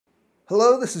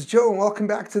Hello, this is Joe and welcome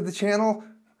back to the channel.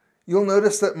 You'll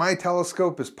notice that my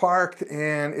telescope is parked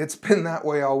and it's been that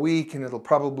way all week, and it'll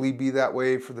probably be that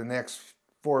way for the next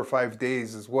 4 or 5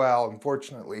 days as well,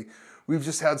 unfortunately. We've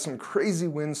just had some crazy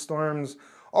windstorms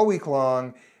all week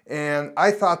long, and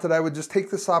I thought that I would just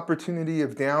take this opportunity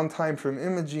of downtime from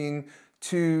imaging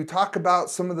to talk about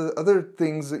some of the other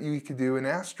things that you could do in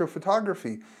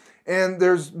astrophotography. And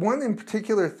there's one in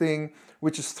particular thing,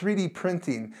 which is 3D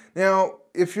printing. Now,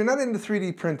 if you're not into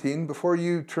 3D printing, before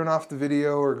you turn off the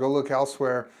video or go look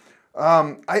elsewhere,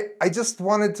 I just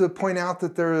wanted to point out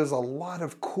that there is a lot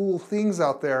of cool things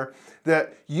out there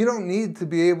that you don't need to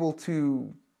be able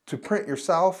to print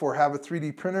yourself or have a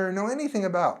 3D printer or know anything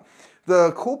about.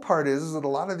 The cool part is that a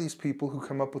lot of these people who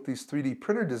come up with these 3D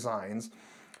printer designs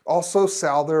also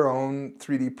sell their own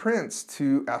 3D prints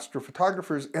to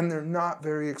astrophotographers, and they're not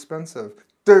very expensive.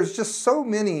 There's just so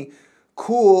many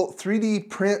cool 3D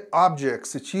print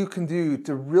objects that you can do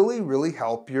to really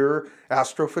help your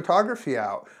astrophotography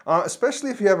out,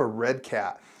 especially if you have a red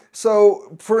cat.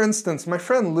 So, for instance, my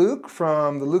friend Luke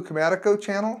from the Luke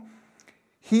channel,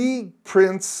 he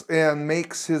prints and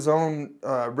makes his own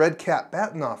red cat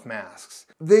batten-off masks.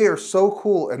 They are so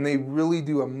cool, and they really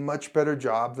do a much better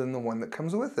job than the one that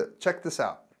comes with it. Check this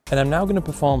out. And I'm now going to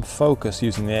perform focus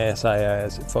using the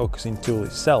ASI's focusing tool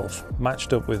itself,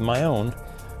 matched up with my own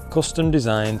custom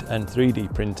designed and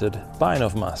 3D printed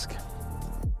batten-off mask.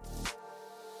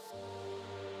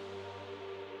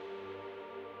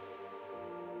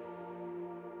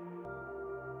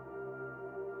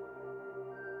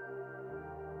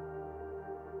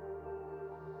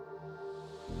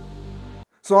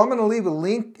 So I'm going to leave a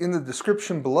link in the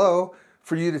description below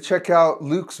for you to check out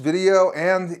Luke's video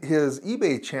and his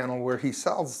eBay channel where he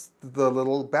sells the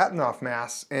little batten-off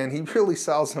masks, and he really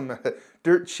sells them at a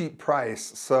dirt cheap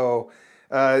price. So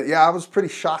yeah, I was pretty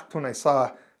shocked when I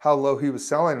saw how low he was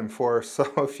selling them for.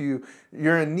 So if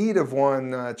you're in need of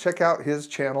one, check out his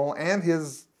channel and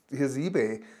his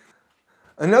eBay.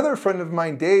 Another friend of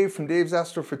mine, Dave from Dave's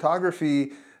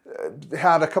Astrophotography,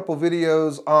 had a couple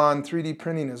videos on 3D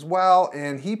printing as well,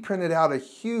 and he printed out a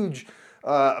huge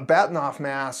batten-off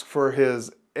mask for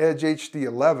his Edge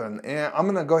HD11, and I'm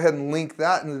going to go ahead and link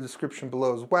that in the description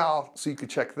below as well, so you can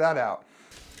check that out.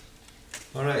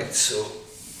 Alright, so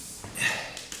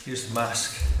here's the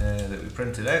mask that we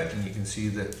printed out, and you can see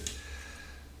that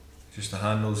just the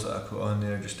handles that I put on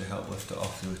there just to help lift it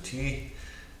off the OT.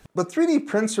 But 3D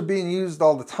prints are being used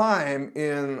all the time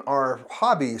in our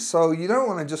hobby, so you don't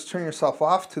want to just turn yourself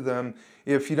off to them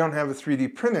if you don't have a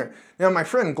 3D printer. Now, my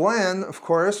friend Glenn, of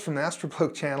course, from the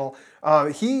Astrophotography channel,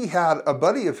 he had a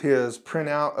buddy of his print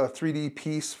out a 3D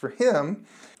piece for him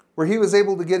where he was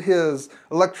able to get his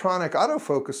electronic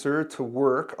autofocuser to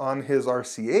work on his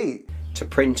RC8. To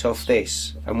print off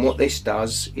this, and what this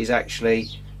does is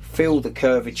actually fill the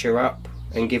curvature up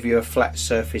and give you a flat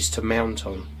surface to mount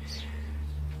on.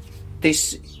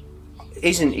 This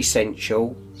isn't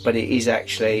essential, but it is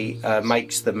actually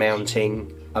makes the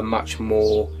mounting a much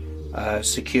more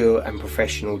secure and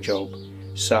professional job.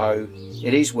 So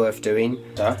it is worth doing.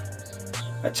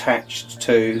 Attached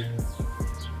to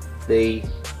the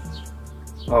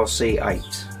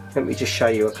RC8. Let me just show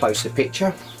you a closer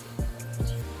picture.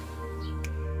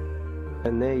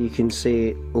 And there you can see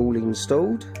it all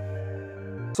installed.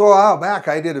 So a while back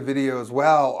I did a video as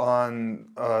well on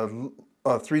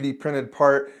a 3D printed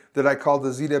part that I called the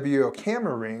ZWO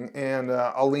camera ring, and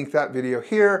I'll link that video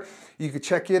here. You can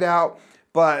check it out.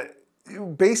 But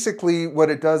basically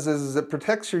what it does is it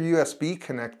protects your USB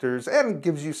connectors and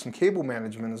gives you some cable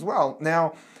management as well.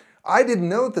 Now, I didn't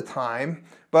know at the time,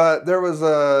 but there was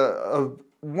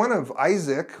one of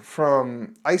Isaac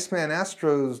from Iceman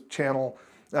Astro's channel,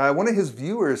 one of his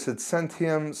viewers had sent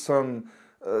him some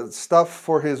stuff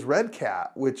for his red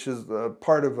cat, which is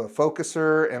part of a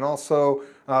focuser and also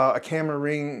a camera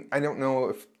ring. I don't know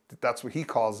if that's what he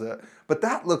calls it, but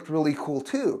that looked really cool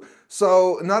too.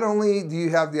 So not only do you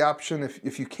have the option,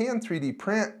 if you can 3D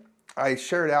print, I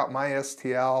shared out my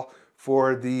STL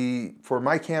for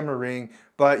my camera ring,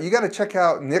 but you got to check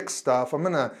out Nick's stuff. I'm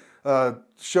gonna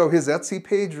show his Etsy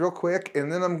page real quick,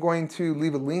 and then I'm going to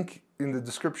leave a link in the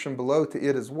description below to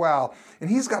it as well. And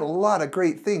he's got a lot of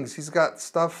great things. He's got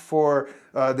stuff for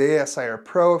the ASIR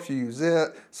Pro if you use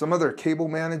it, some other cable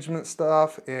management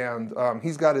stuff, and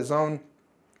he's got his own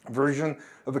version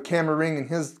of a camera ring, and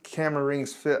his camera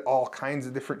rings fit all kinds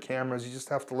of different cameras. You just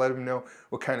have to let him know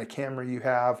what kind of camera you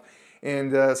have.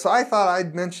 And so I thought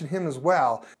I'd mention him as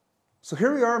well. So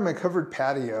here we are in my covered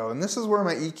patio, and this is where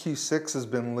my EQ6 has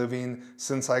been living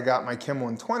since I got my Chem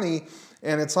 120,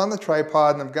 and it's on the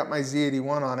tripod, and I've got my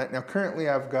Z81 on it. Now currently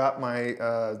I've got my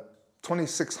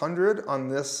 2600 on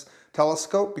this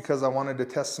telescope because I wanted to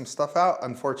test some stuff out.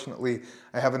 Unfortunately,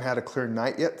 I haven't had a clear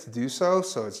night yet to do so,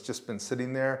 so it's just been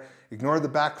sitting there. Ignore the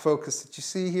back focus that you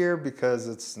see here because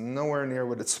it's nowhere near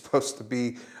what it's supposed to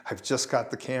be. I've just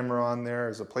got the camera on there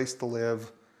as a place to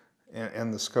live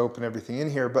and the scope and everything in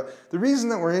here. But the reason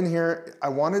that we're in here, I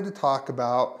wanted to talk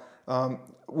about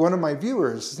one of my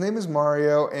viewers. His name is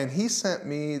Mario, and he sent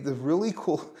me the really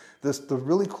cool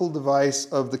device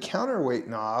of the counterweight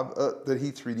knob that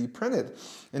he 3D printed.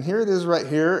 And here it is right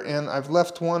here, and I've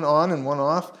left one on and one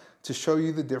off to show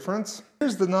you the difference.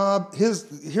 Here's the knob,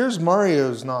 here's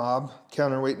Mario's knob,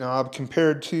 counterweight knob,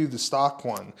 compared to the stock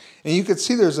one. And you can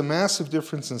see there's a massive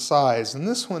difference in size, and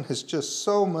this one is just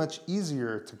so much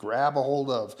easier to grab a hold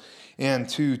of and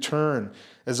to turn,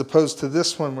 as opposed to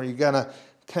this one where you gotta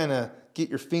kind of get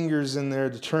your fingers in there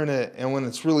to turn it, and when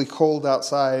it's really cold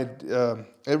outside,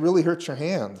 it really hurts your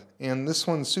hand. And this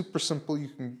one's super simple. You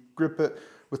can grip it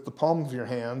with the palm of your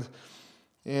hand.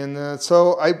 And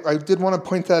so I did want to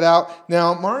point that out.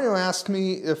 Now, Mario asked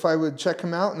me if I would check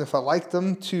him out and if I liked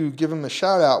them to give him a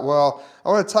shout out. Well, I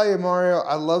want to tell you, Mario,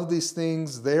 I love these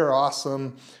things. They are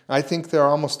awesome. I think they're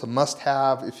almost a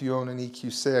must-have if you own an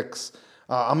EQ6.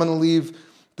 I'm going to leave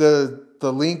the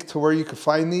link to where you can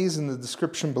find these in the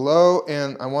description below,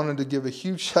 and I wanted to give a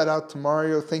huge shout out to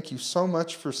Mario. Thank you so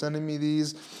much for sending me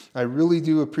these. I really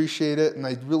do appreciate it, and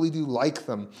I really do like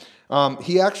them.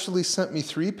 He actually sent me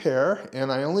 3 pair,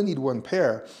 and I only need 1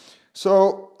 pair.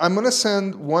 So I'm going to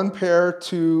send 1 pair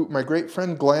to my great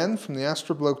friend Glenn from the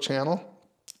Astrophotography channel,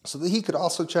 so that he could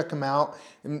also check them out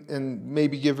and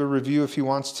maybe give a review if he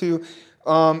wants to.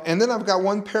 And then I've got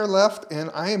 1 pair left,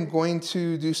 and I am going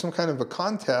to do some kind of a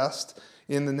contest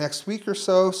in the next week or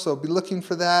so, so be looking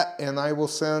for that, and I will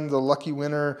send the lucky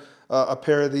winner a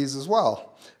pair of these as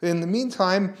well. In the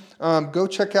meantime, go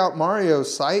check out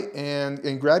Mario's site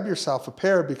and grab yourself a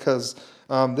pair because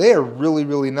they are really,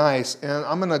 really nice. And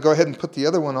I'm going to go ahead and put the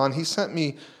other one on. He sent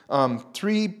me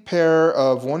 3 pair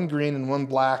of 1 green and 1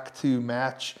 black to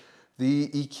match the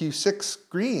EQ6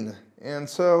 green. And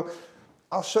so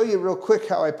I'll show you real quick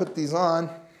how I put these on.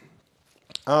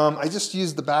 I just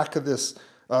used the back of this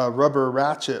rubber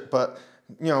ratchet, but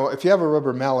you know, if you have a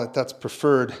rubber mallet, that's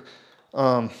preferred.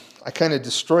 I kind of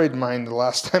destroyed mine the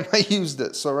last time I used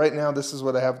it, so right now this is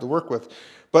what I have to work with.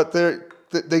 But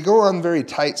they go on very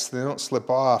tight so they don't slip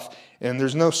off, and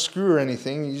there's no screw or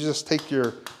anything. You just take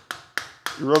your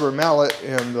rubber mallet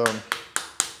and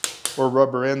or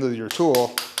rubber end of your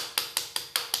tool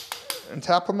and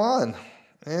tap them on,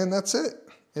 and that's it.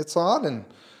 It's on, and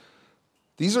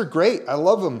these are great. I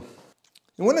love them.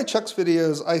 In one of Chuck's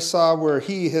videos, I saw where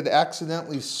he had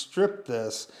accidentally stripped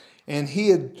this, and he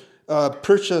had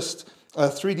purchased a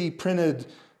 3D printed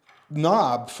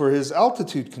knob for his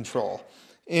altitude control.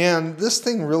 And this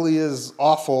thing really is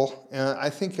awful, and I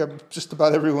think just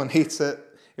about everyone hates it.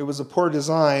 It was a poor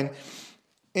design.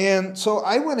 And so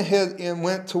I went ahead and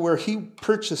went to where he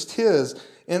purchased his,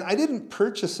 and I didn't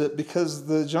purchase it because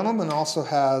the gentleman also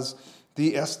has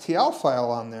the STL file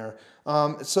on there.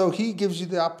 So he gives you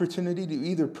the opportunity to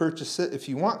either purchase it if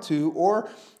you want to, or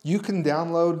you can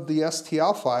download the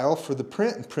STL file for the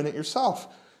print and print it yourself.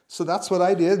 So that's what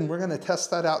I did, and we're going to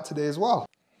test that out today as well.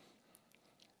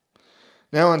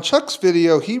 Now on Chuck's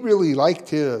video, he really liked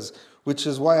his, which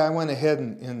is why I went ahead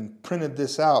and printed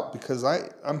this out, because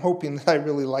I'm hoping that I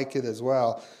really like it as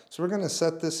well. So we're going to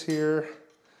set this here,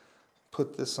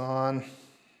 put this on.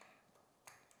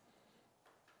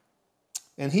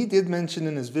 And he did mention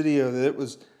in his video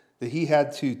that he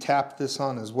had to tap this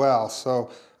on as well. So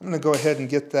I'm going to go ahead and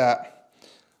get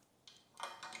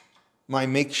my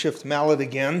makeshift mallet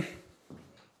again.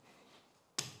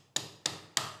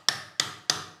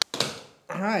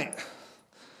 All right,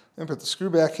 then put the screw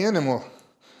back in and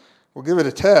we'll give it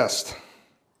a test.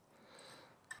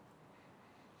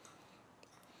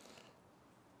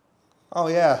 Oh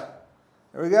yeah,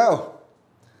 there we go.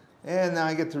 And now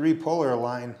I get to repolar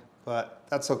line, but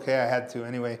that's okay, I had to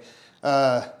anyway.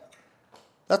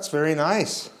 That's very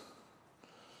nice.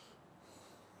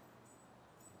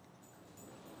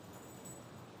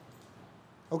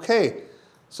 Okay,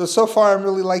 so far I'm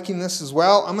really liking this as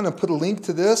well. I'm going to put a link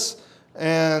to this,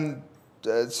 and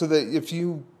so that if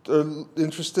you are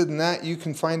interested in that, you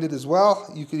can find it as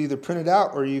well. You could either print it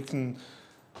out or you can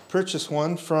purchase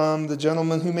one from the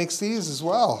gentleman who makes these as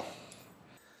well.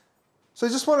 So I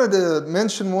just wanted to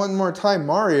mention one more time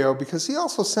Mario, because he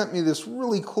also sent me this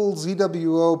really cool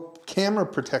ZWO camera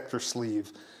protector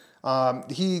sleeve.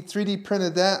 He 3D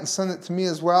printed that and sent it to me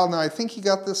as well. Now I think he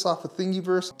got this off of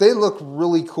Thingiverse. They look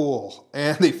really cool,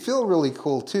 and they feel really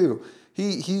cool too.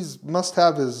 he's must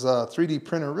have his 3D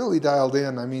printer really dialed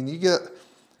in. I mean, you get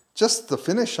just the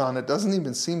finish on it doesn't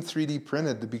even seem 3D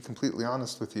printed, to be completely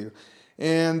honest with you.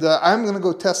 And I'm going to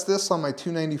go test this on my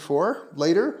 294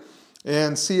 later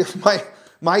and see if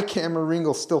my camera ring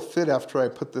will still fit after I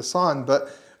put this on. But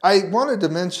I wanted to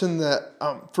mention that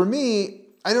for me,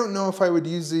 I don't know if I would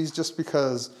use these just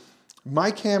because my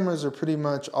cameras are pretty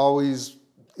much always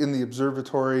in the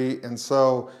observatory, and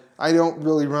so I don't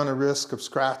really run a risk of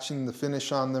scratching the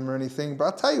finish on them or anything. But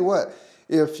I'll tell you what,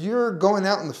 if you're going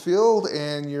out in the field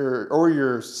and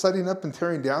you're setting up and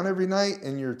tearing down every night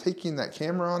and you're taking that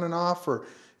camera on and off, or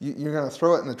you're going to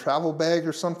throw it in a travel bag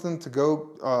or something to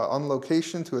go on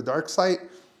location to a dark site,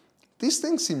 these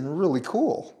things seem really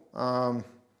cool.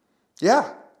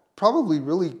 Yeah, probably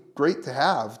really great to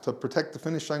have to protect the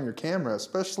finish on your camera,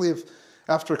 especially if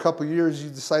after a couple of years you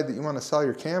decide that you want to sell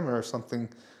your camera or something.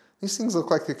 These things look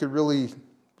like they could really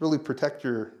protect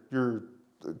your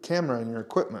camera and your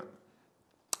equipment.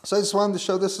 So I just wanted to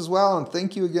show this as well, and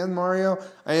thank you again, Mario.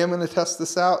 I am going to test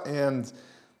this out, and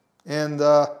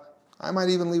I might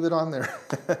even leave it on there.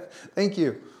 Thank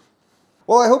you.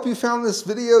 Well, I hope you found this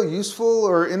video useful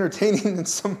or entertaining in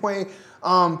some way.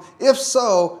 If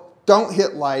so, don't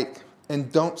hit like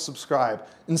and don't subscribe.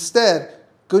 Instead,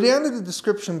 go down to the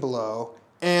description below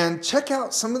and check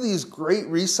out some of these great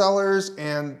resellers,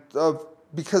 and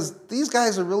because these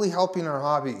guys are really helping our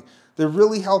hobby. They're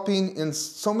really helping in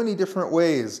so many different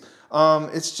ways.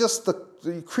 It's just the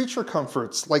creature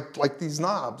comforts, like these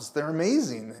knobs. They're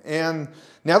amazing. And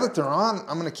now that they're on,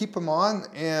 I'm going to keep them on,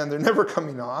 and they're never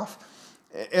coming off.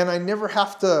 And I never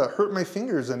have to hurt my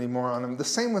fingers anymore on them. The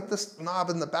same with this knob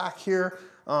in the back here.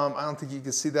 I don't think you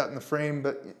can see that in the frame,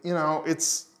 but you know,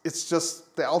 it's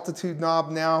just the altitude knob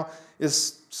now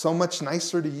is so much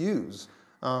nicer to use.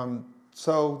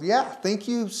 So yeah, thank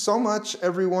you so much,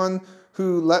 everyone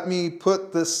who let me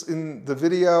put this in the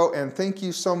video, and thank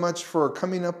you so much for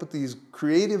coming up with these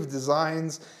creative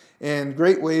designs and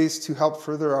great ways to help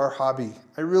further our hobby.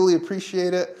 I really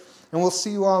appreciate it, and we'll see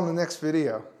you all in the next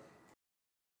video.